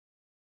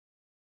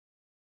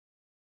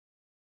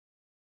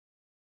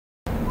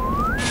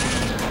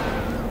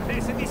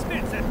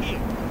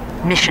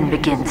Mission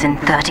begins in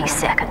 30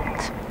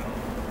 seconds.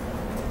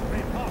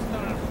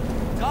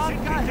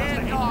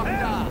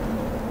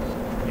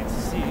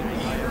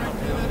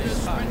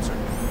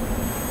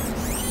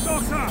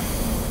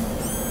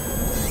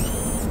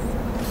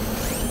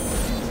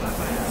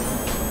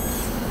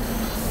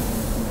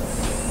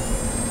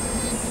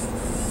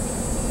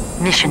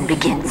 Mission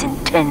begins in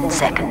 10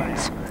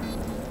 seconds.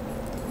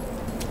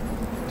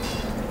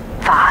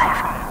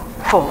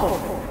 5, 4,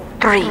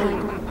 3,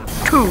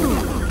 2,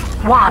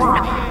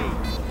 1.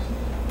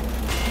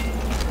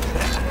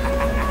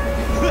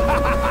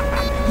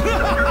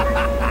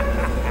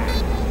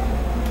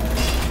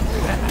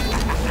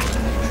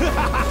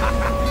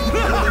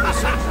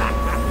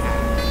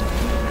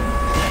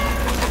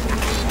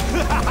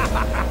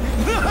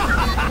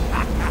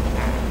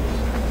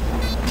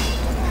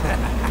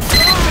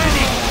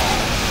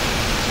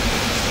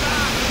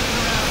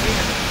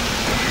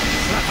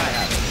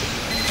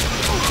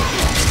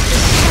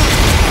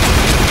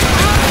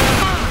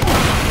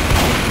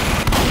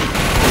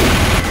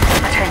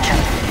 Attention,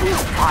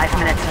 5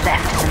 minutes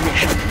left in the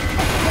mission. 5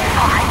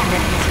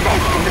 minutes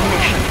left in the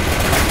mission.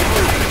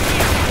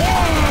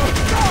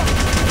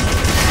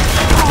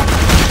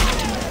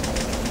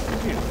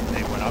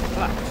 They were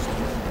outclassed,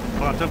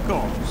 but of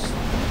course.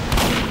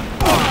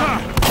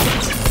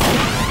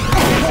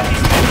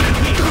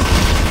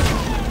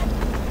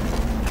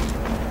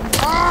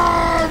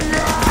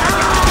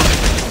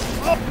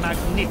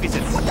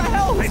 Magnificent. What the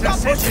hell?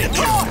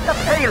 The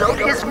payload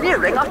is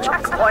nearing a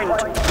checkpoint.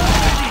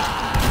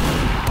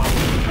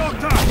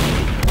 Doctor!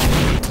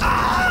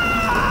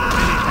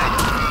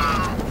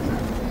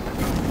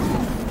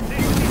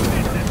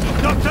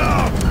 Doctor!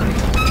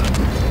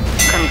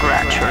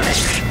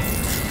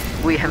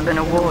 Congratulations. We have been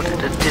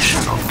awarded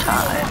additional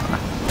time.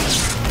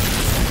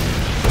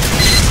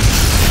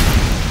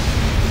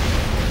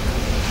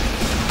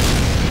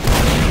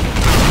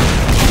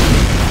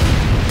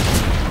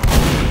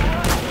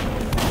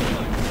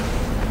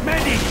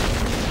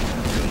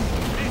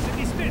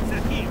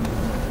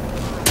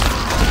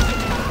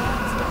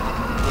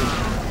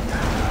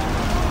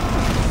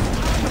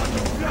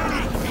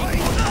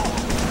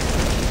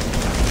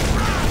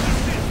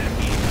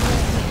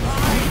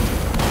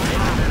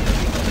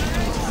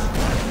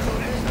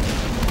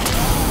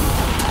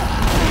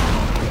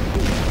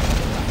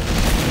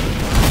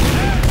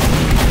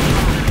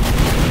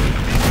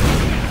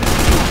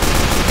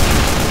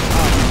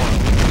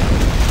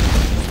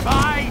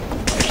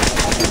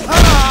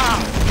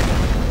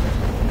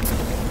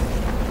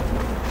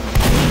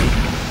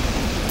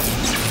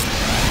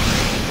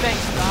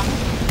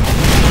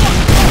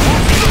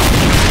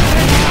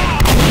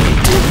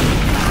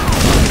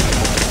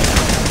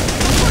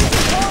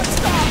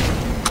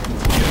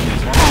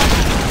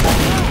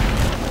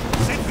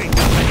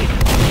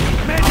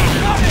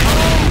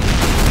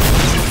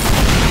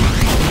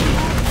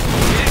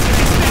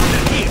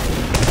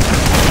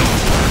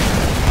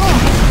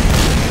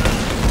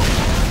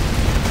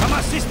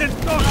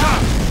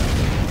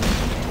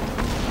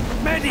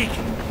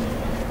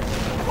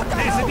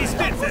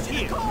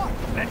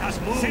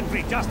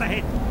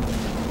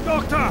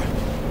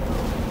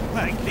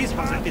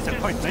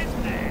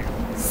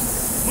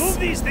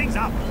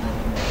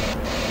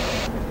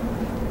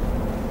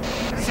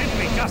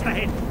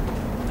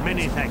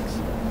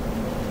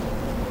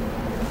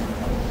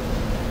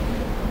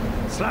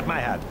 Slap my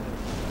hand.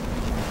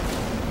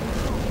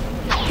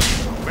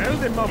 Well,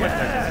 the moment.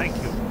 Yes. Thank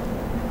you.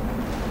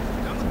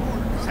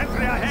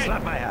 Sentry ahead.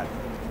 Slap my hand.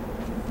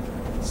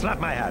 Slap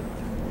my hand.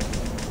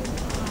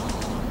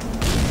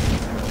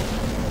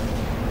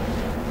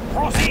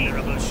 Proceed.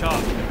 Terrible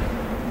shot.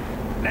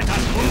 Let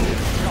us move.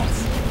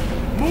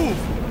 Move.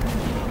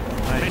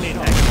 Many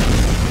thanks.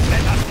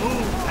 Let us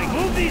move.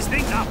 Move these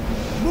things up.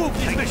 Move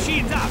these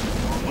machines up.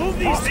 Move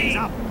these things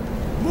up.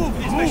 Move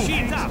these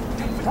machines up.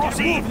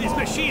 Proceed. Move these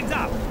machines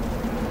up.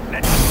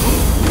 Let us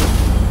move.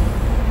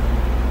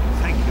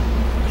 Thank you.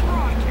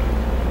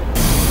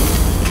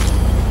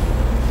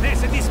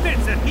 There's a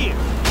dispenser here.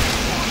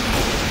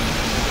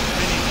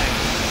 Many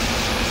thanks.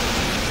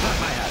 Not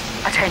my hand.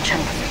 Attention.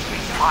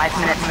 5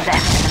 minutes left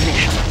in the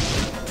mission.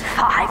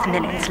 5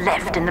 minutes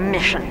left in the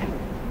mission.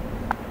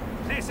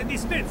 There's a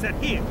dispenser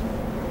here.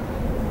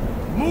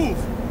 Move.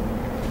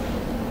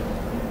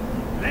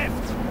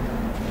 Left.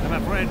 I'm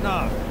afraid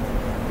not.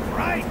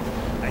 Right.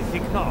 I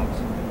think not.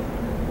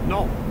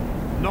 No.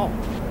 No.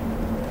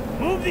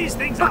 Move these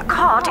things The up.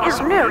 cart is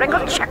nearing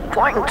a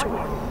checkpoint.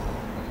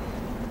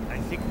 I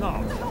think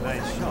not.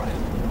 Nice shot.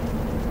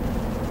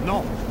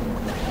 No.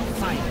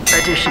 Fine.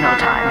 Additional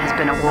time has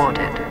been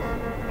awarded.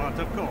 But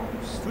of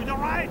course. To the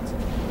right.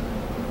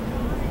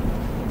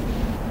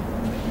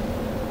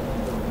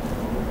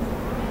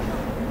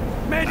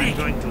 Medic! I'm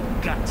going to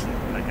gut you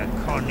like a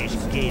Cornish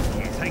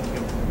gamekeeper. Thank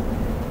you.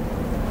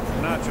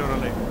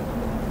 Naturally.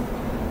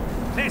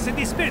 There's a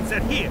dispenser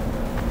here.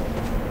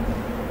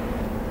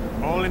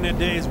 All in a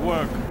day's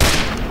work.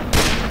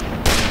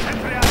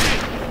 Sentry ahead.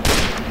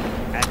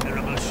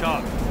 Admirable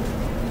shot.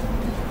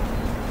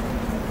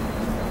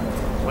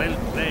 Well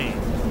played.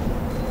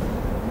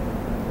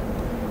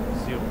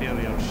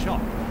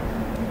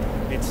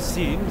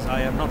 I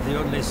am not the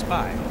only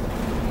spy.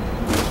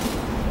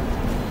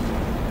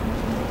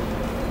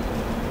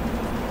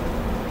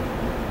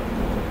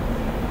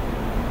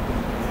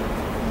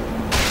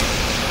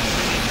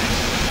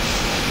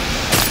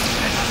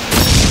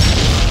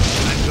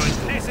 I'm going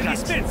to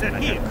dispenser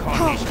like here.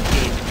 Cornish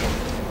kid.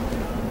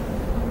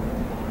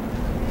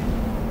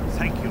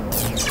 Thank you.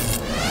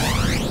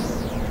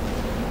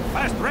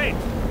 First rate.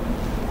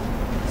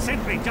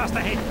 Sentry just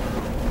ahead.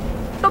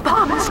 The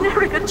bomb is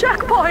nearing a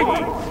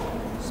checkpoint!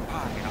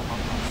 Spy among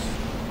us.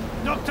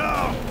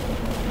 Doctor!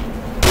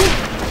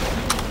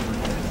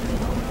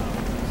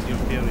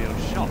 Superior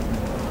shot.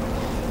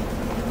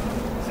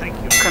 Thank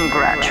you.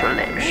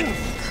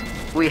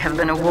 Congratulations. We have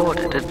been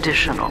awarded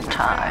additional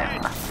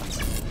time.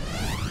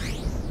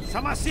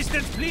 Some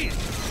assistance, please.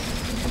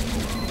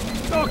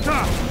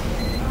 Doctor!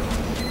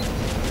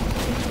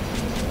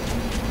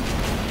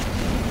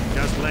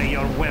 Just lay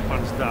your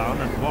weapons down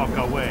and walk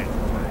away.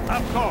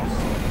 Of course.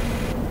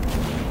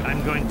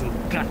 I'm going to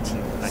gut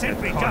you like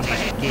Sentry a just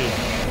ahead. Game.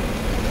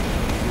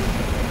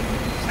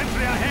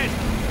 Sentry ahead.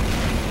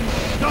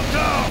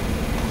 Doctor!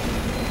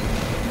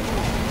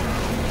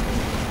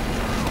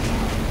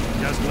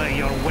 Just lay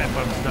your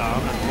weapons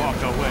down and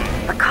walk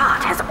away. The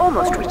cart has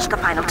almost reached the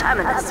final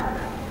terminus.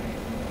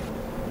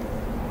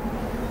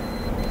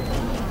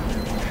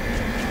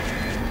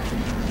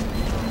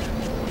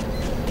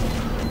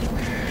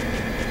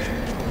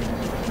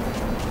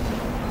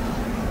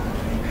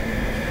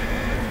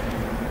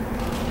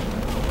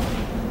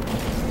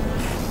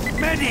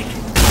 Medic!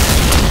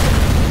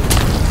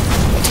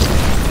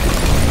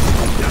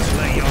 Just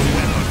lay your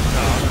weapons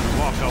down and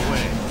walk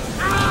away.